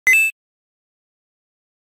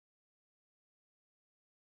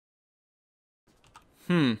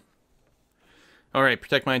Alright,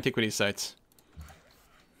 protect my antiquities sites.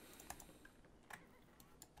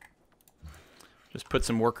 Just put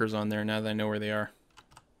some workers on there now that I know where they are.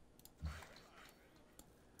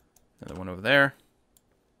 Another one over there.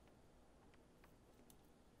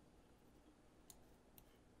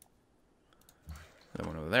 Another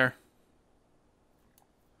one over there.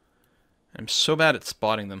 I'm so bad at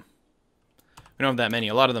spotting them. We don't have that many.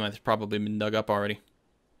 A lot of them have probably been dug up already.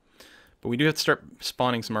 But we do have to start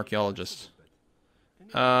spawning some archaeologists.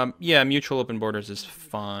 Yeah, mutual open borders is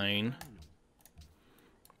fine.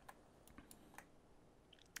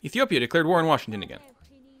 Ethiopia declared war on Washington again.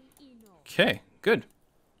 Okay, good.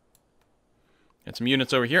 Got some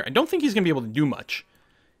units over here. I don't think he's going to be able to do much.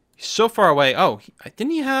 He's so far away. Oh,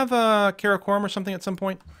 didn't he have Karakorum or something at some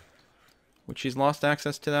point? Which he's lost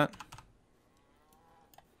access to that.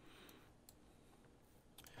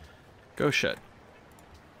 Go shut.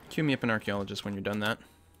 Queue me up an archaeologist when you're done that.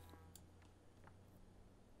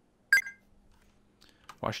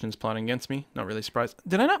 Washington's plotting against me. Not really surprised.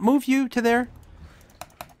 Did I not move you to there?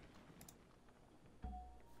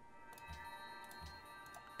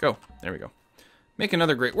 Go. There we go. Make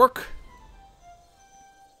another great work.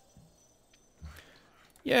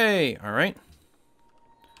 Yay. All right.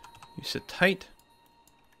 You sit tight.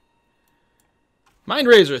 Mind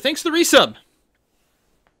Razor, thanks for the resub.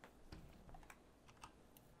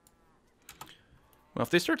 Well, if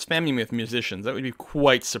they start spamming me with musicians, that would be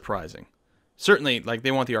quite surprising. Certainly, like,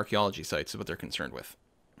 they want the archaeology sites is what they're concerned with.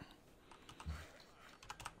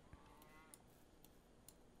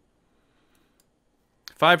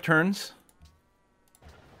 Five turns.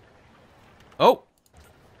 Oh!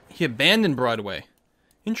 He abandoned Broadway.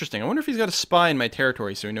 Interesting. I wonder if he's got a spy in my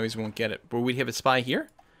territory so he knows he won't get it. But would we have a spy here?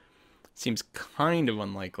 Seems kind of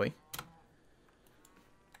unlikely.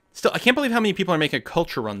 Still, I can't believe how many people are making a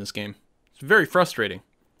culture run this game. It's very frustrating.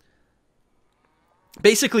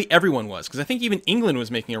 Basically, everyone was, because I think even England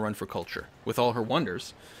was making a run for culture with all her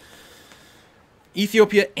wonders.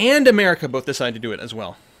 Ethiopia and America both decided to do it as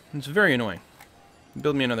well. It's very annoying.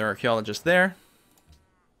 Build me another archaeologist there.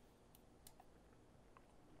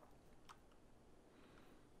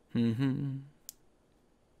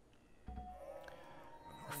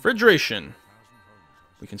 Refrigeration.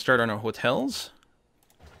 We can start on our hotels.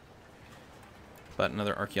 But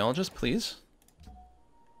another archaeologist, please.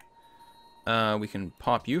 We can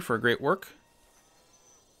pop you for great work.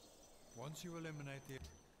 Once you eliminate the...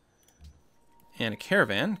 And a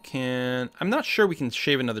caravan can... I'm not sure we can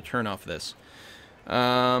shave another turn off this.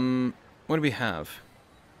 What do we have?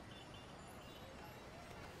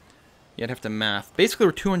 Yeah, I'd have to math. Basically,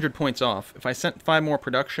 we're 200 points off. If I sent 5 more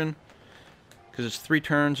production, because it's 3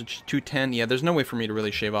 turns, which is 210, yeah, there's no way for me to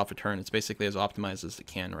really shave off a turn. It's basically as optimized as it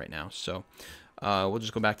can right now. So, we'll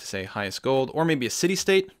just go back to, say, highest gold, or maybe a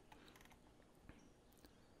city-state.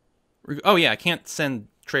 Oh, yeah, I can't send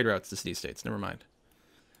trade routes to city-states. Never mind.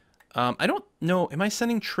 I don't know. Am I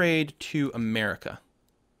sending trade to America?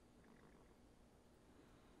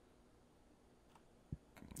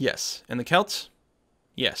 Yes. And the Celts?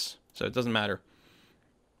 Yes. So it doesn't matter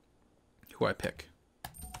who I pick.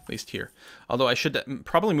 At least here. Although I should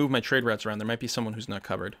probably move my trade routes around. There might be someone who's not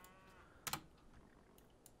covered.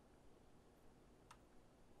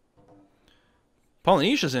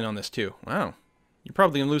 Polynesia's in on this too. Wow. You're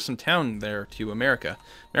probably going to lose some town there to America.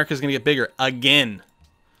 America's going to get bigger again.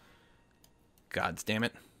 God damn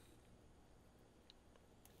it.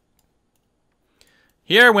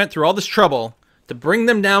 Here I went through all this trouble to bring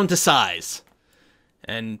them down to size.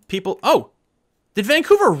 And people... Oh! Did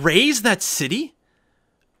Vancouver raise that city?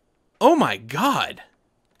 Oh my god.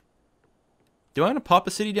 Do I want to pop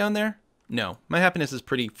a city down there? No. My happiness is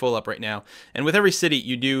pretty full up right now. And with every city,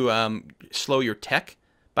 you do slow your tech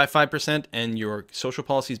by 5% and your social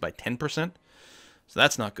policies by 10%. So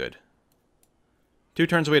that's not good. 2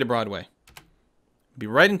 turns away to Broadway. Be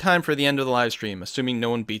right in time for the end of the live stream, assuming no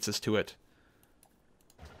one beats us to it.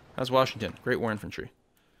 How's Washington? Great War Infantry.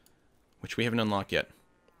 Which we haven't unlocked yet.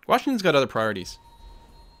 Washington's got other priorities.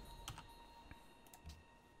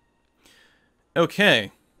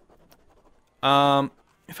 Okay.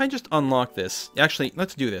 If I just unlock this... Actually,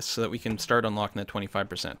 let's do this so that we can start unlocking that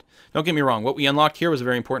 25%. Don't get me wrong. What we unlocked here was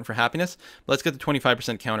very important for happiness. But let's get the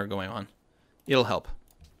 25% counter going on. It'll help.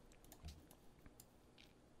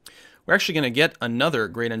 We're actually going to get another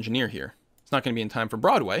great engineer here. It's not going to be in time for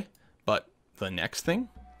Broadway, but the next thing...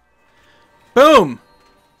 Boom!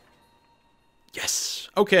 Yes!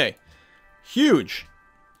 Okay. Huge.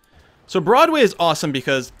 So Broadway is awesome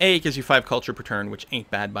because, A, it gives you 5 culture per turn, which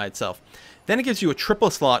ain't bad by itself. Then it gives you a triple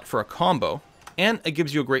slot for a combo, and it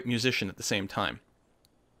gives you a great musician at the same time.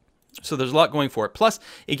 So there's a lot going for it. Plus,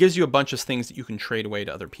 it gives you a bunch of things that you can trade away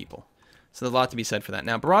to other people. So there's a lot to be said for that.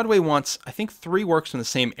 Now, Broadway wants, I think, 3 works from the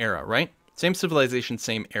same era, right? Same civilization,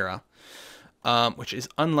 same era, which is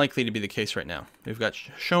unlikely to be the case right now. We've got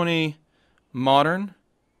Shoshone, modern,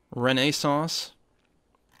 Renaissance,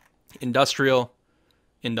 industrial,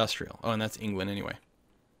 industrial. Oh, and that's England anyway.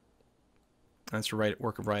 That's the right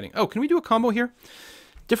work of writing. Oh, can we do a combo here?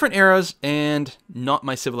 Different eras and not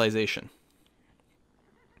my civilization.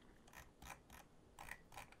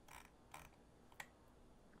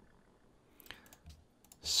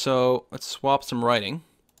 So let's swap some writing.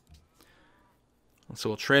 So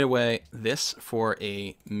we'll trade away this for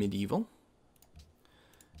a medieval.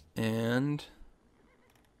 And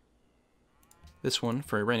this one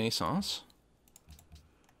for a Renaissance.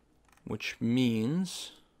 Which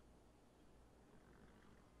means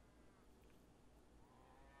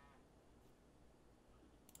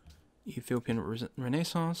Ethiopian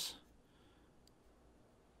Renaissance.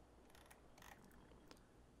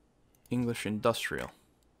 English industrial.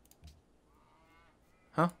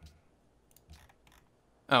 Huh?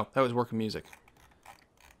 Oh, that was work of music.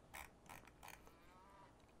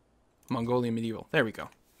 Mongolian medieval. There we go.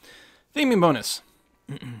 Theming bonus.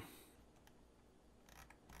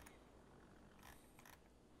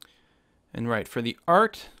 And right, for the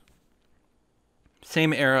art,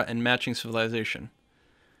 same era and matching civilization.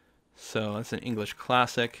 So that's an English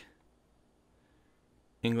classic.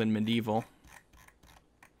 England medieval.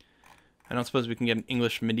 I don't suppose we can get an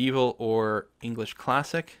English medieval or English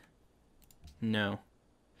classic. No.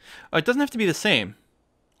 Oh, it doesn't have to be the same.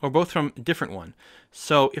 Or both from a different one.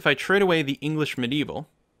 So if I trade away the English medieval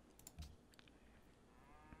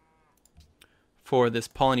for this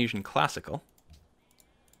Polynesian classical,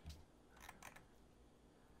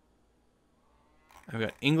 I've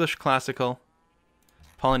got English classical,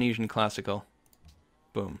 Polynesian classical,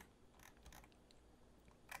 boom.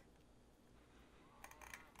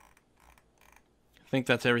 I think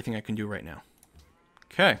that's everything I can do right now.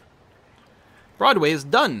 Okay. Broadway is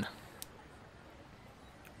done.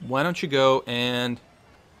 Why don't you go and...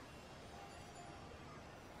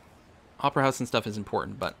 Opera House and stuff is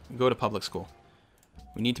important, but go to public school.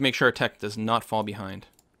 We need to make sure our tech does not fall behind.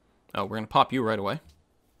 Oh, we're going to pop you right away.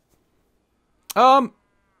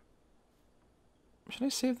 Should I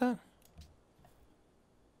save that?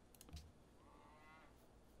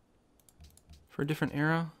 For a different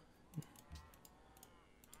era?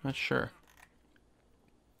 Not sure.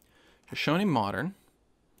 Shoshone modern.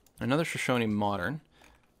 Another Shoshone modern.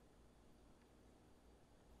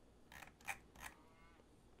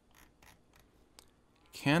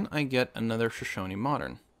 Can I get another Shoshone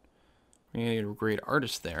modern? We're gonna get a great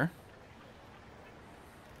artist there.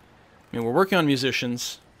 I mean, we're working on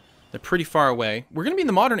musicians. They're pretty far away. We're going to be in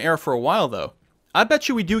the modern era for a while, though. I bet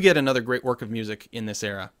you we do get another great work of music in this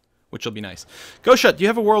era, which will be nice. Gosha, do you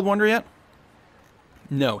have a World Wonder yet?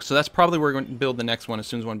 No, so that's probably where we're going to build the next one as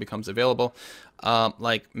soon as one becomes available.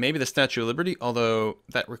 Like, maybe the Statue of Liberty, although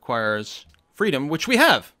that requires freedom, which we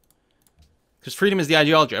have. Because freedom is the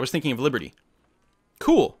ideology. I was thinking of liberty.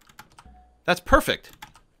 Cool. That's perfect.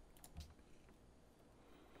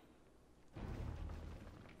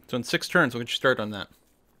 So in 6 turns, we'll get you started on that.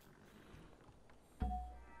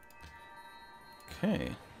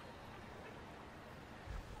 Okay.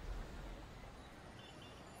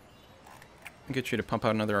 I'll get you to pump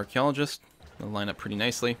out another archaeologist. They'll line up pretty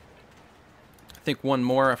nicely. I think one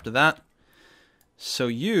more after that. So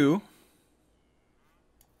you...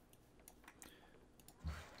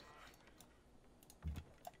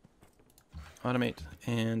 automate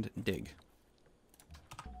and dig.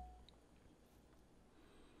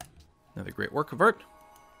 Another great work of art.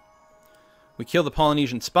 We kill the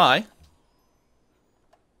Polynesian spy.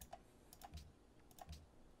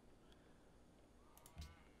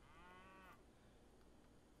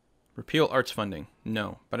 Repeal arts funding.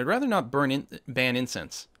 No, but I'd rather not ban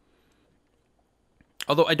incense.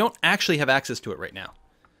 Although I don't actually have access to it right now.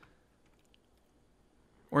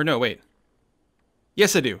 Or no, wait.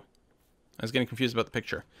 Yes, I do. I was getting confused about the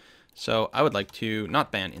picture. So I would like to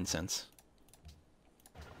not ban incense.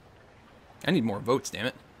 I need more votes, damn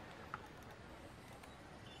it.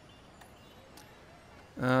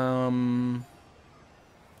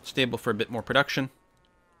 Stable for a bit more production.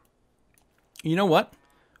 You know what?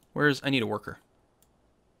 I need a worker.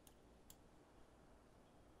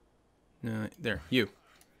 There, you.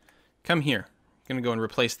 Come here. I'm gonna go and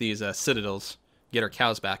replace these citadels. Get our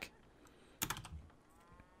cows back.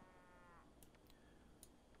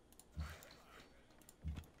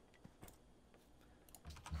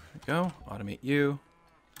 There we go. Automate you.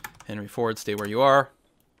 Henry Ford, stay where you are.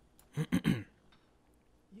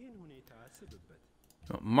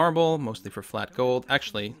 Oh, marble, mostly for flat gold.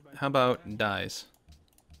 Actually, how about dyes?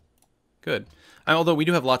 Good. Although we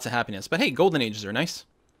do have lots of happiness. But hey, golden ages are nice.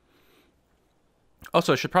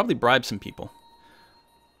 Also, I should probably bribe some people.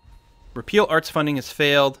 Repeal arts funding has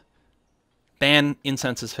failed. Ban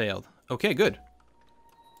incense has failed. Okay, good.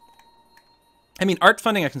 I mean, art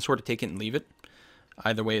funding I can sort of take it and leave it.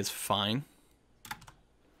 Either way is fine.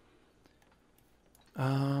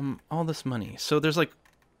 All this money. So there's like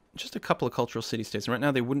just a couple of cultural city-states. And right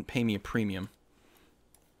now they wouldn't pay me a premium.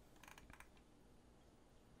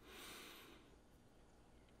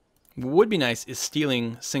 What would be nice is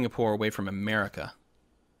stealing Singapore away from America.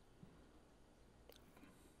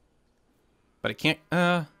 But I can't,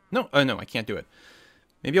 no, no, I can't do it.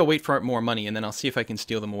 Maybe I'll wait for more money and then I'll see if I can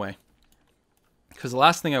steal them away. Because the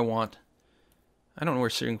last thing I want, I don't know where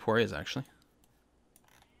Singapore is actually.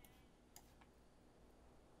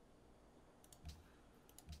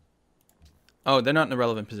 Oh, they're not in a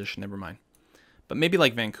relevant position, never mind. But maybe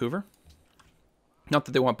like Vancouver. Not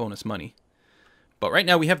that they want bonus money. But right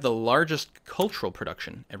now we have the largest cultural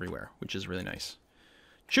production everywhere, which is really nice.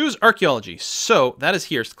 Choose archaeology. So that is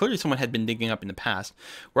here. So clearly someone had been digging up in the past.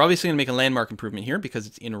 We're obviously going to make a landmark improvement here because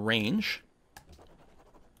it's in range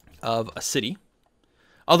of a city.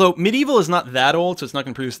 Although medieval is not that old, so it's not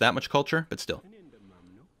going to produce that much culture, but still.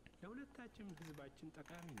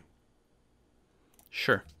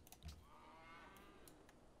 Sure.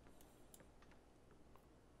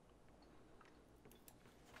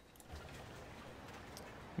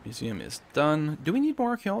 Museum is done. Do we need more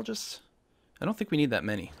archaeologists? I don't think we need that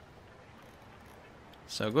many.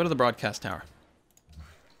 So go to the broadcast tower.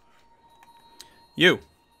 You,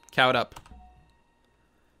 cow it up.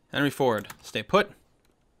 Henry Ford, stay put.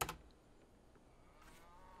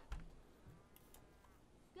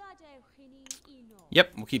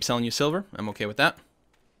 Yep, we'll keep selling you silver. I'm okay with that.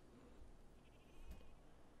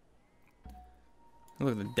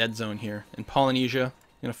 Look at the dead zone here. In Polynesia,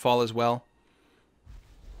 gonna fall as well.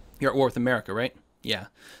 You're at war with America, right? Yeah.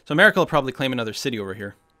 So America will probably claim another city over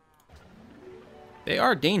here. They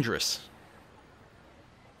are dangerous.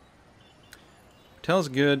 Hotel's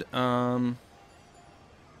good. So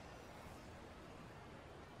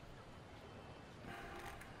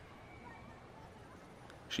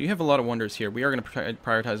you have a lot of wonders here. We are going to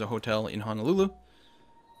prioritize a hotel in Honolulu.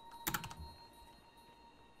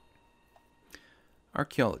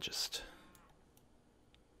 Archaeologist.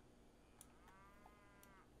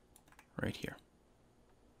 Right here.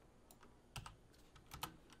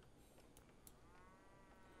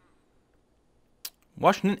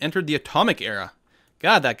 Washington entered the atomic era.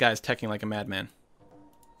 God, that guy's teching like a madman.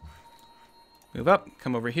 Move up,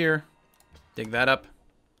 come over here, dig that up.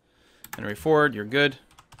 Henry Ford, you're good.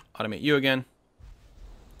 Automate you again.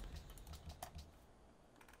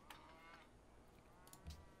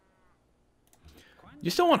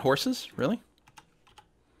 You still want horses? Really?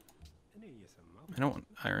 I don't want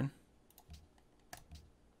iron.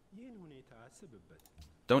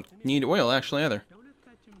 Don't need oil, actually, either.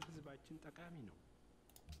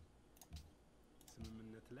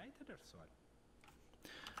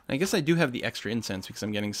 I guess I do have the extra incense because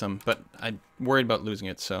I'm getting some, but I'm worried about losing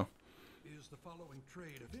it, so. Is the following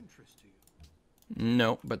trade of interest to you?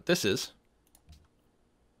 No, but this is.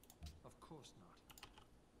 Of course not.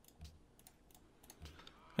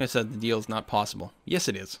 Like I said, the deal is not possible. Yes,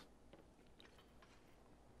 it is.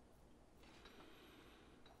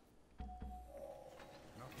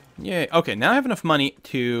 Yay. Okay, now I have enough money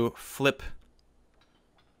to flip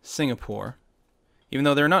Singapore. Even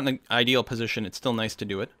though they're not in an ideal position, it's still nice to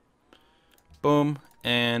do it. Boom,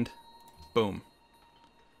 and boom.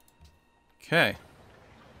 Okay.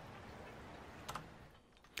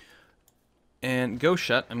 And go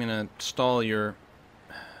shut. I'm going to stall your...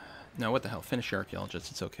 No, what the hell? Finish your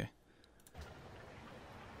archaeologist. It's okay.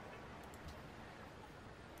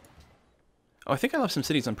 Oh, I think I left some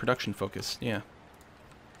cities on production focus. Yeah.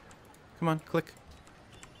 Come on, click.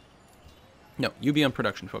 No, you be on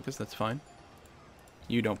production focus. That's fine.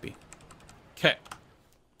 You don't be. Okay.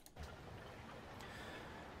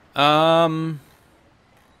 Well,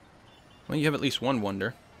 you have at least one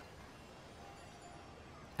wonder.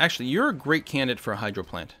 Actually, you're a great candidate for a hydro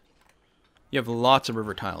plant. You have lots of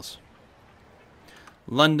river tiles.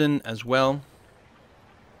 London as well.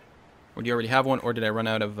 Or do you already have one? Or did I run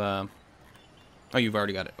out of... Oh, you've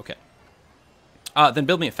already got it. Okay. Then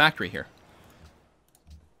build me a factory here.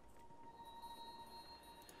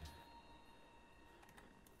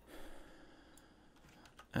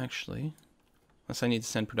 Actually, unless I need to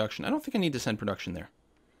send production. I don't think I need to send production there.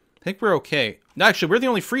 I think we're okay. Actually, we're the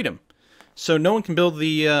only freedom. So no one can build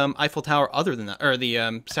the Eiffel Tower other than that, or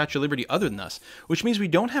the Statue of Liberty other than us, which means we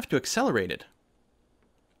don't have to accelerate it.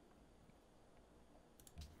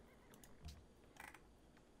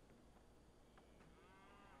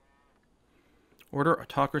 Order,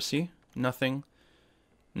 autocracy, nothing,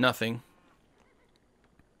 nothing,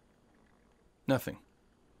 nothing.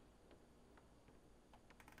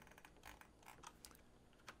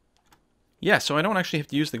 Yeah, so I don't actually have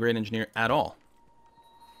to use the Great Engineer at all.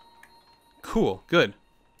 Cool, good.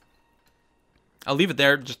 I'll leave it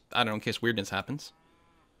there, just, I don't know, in case weirdness happens.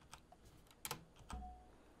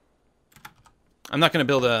 I'm not going to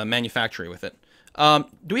build a manufactory with it.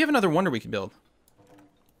 Do we have another wonder we could build?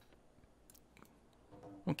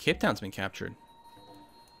 Oh, Cape Town's been captured.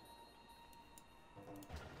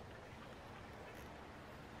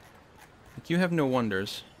 Like, you have no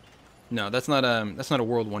wonders. No, that's not a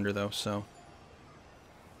world wonder though, so.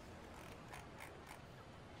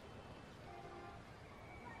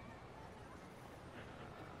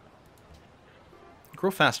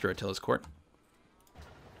 Grow faster, Attila's court.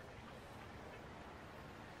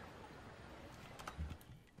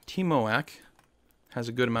 Timoak has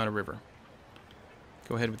a good amount of river.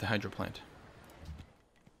 Go ahead with the hydro plant.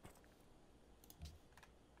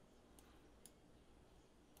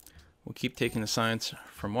 We'll keep taking the science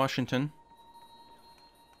from Washington.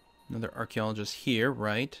 Another archaeologist here,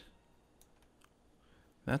 right?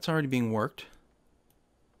 That's already being worked.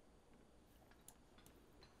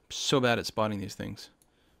 I'm so bad at spotting these things.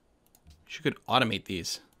 You could automate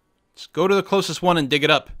these. Just go to the closest one and dig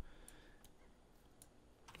it up.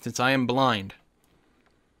 Since I am blind.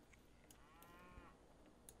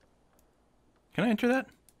 Can I enter that?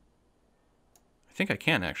 I think I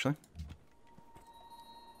can, actually.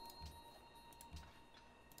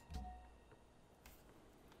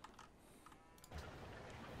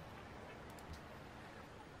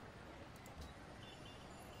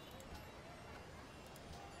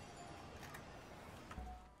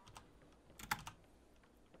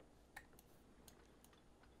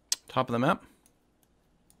 Top of the map.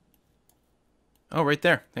 Oh, right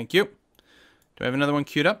there. Thank you. Do I have another one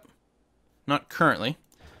queued up? Not currently.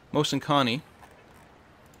 Most and Connie.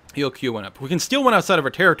 He'll queue one up. We can steal one outside of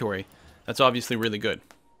our territory. That's obviously really good.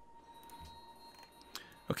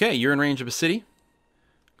 Okay, you're in range of a city.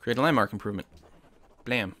 Create a landmark improvement.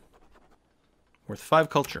 Blam. Worth 5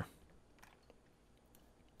 culture.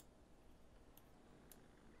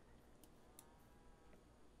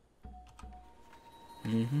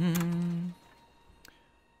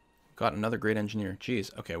 Got another great engineer.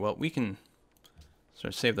 Jeez. Okay, well, we can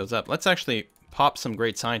sort of save those up. Let's actually pop some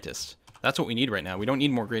great scientists. That's what we need right now. We don't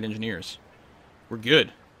need more great engineers. We're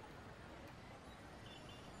good.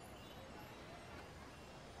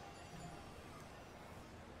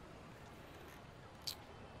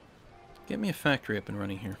 Get me a factory up and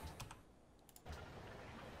running here.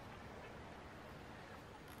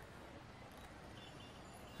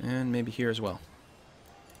 And maybe here as well.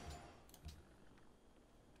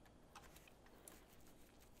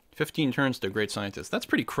 "15 turns to a great scientist." That's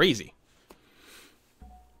pretty crazy.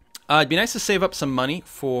 It'd be nice to save up some money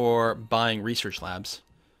for buying research labs.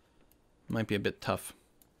 Might be a bit tough.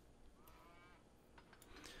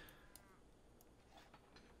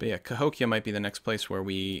 But yeah, Cahokia might be the next place where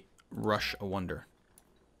we rush a wonder.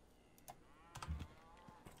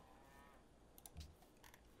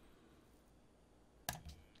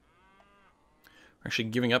 We're actually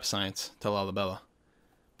giving up science to Lalabella,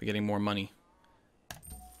 but getting more money.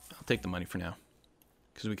 I'll take the money for now,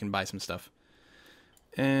 because we can buy some stuff.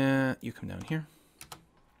 You come down here.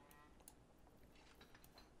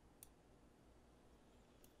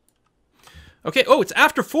 Okay, oh, it's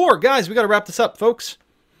after 4. Guys, we got to wrap this up, folks.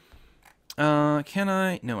 Can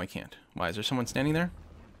I? No, I can't. Why, is there someone standing there?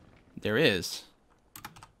 There is.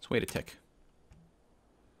 Let's wait a tick.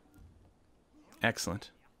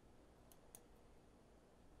 Excellent.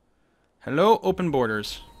 Hello, open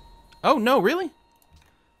borders. Oh, no, really?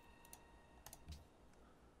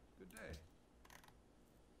 Good day.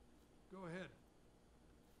 Go ahead.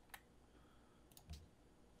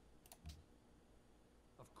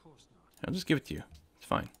 Of course not. I'll just give it to you. It's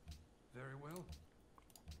fine. Very well.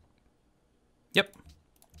 Yep.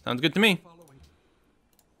 Sounds good to me. Following.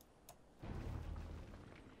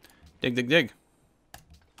 Dig, dig, dig.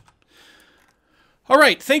 All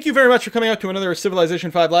right, thank you very much for coming out to another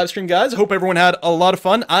Civilization 5 live stream, guys. I hope everyone had a lot of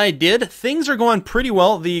fun. I did. Things are going pretty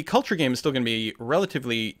well. The culture game is still going to be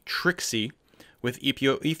relatively tricksy with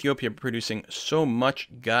Ethiopia producing so much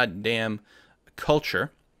goddamn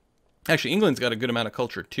culture. Actually, England's got a good amount of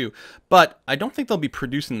culture too, but I don't think they'll be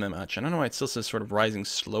producing that much. I don't know why it still says sort of rising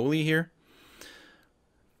slowly here.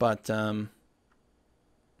 But,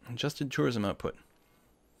 adjusted tourism output.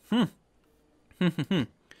 And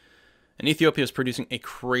Ethiopia is producing a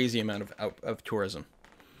crazy amount of tourism.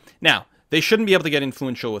 Now, they shouldn't be able to get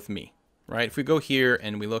influential with me, right? If we go here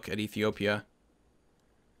and we look at Ethiopia,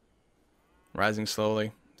 rising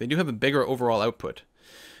slowly, they do have a bigger overall output.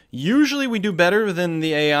 Usually we do better than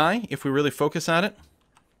the AI if we really focus on it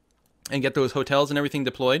and get those hotels and everything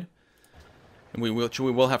deployed. And we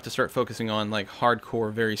will have to start focusing on like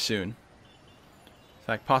hardcore very soon. In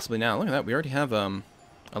fact, possibly now. Look at that. We already have a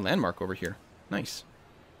landmark over here. Nice.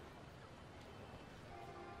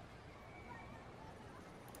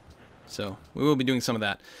 So we will be doing some of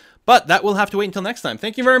that. But that will have to wait until next time.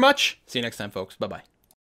 Thank you very much. See you next time, folks. Bye-bye.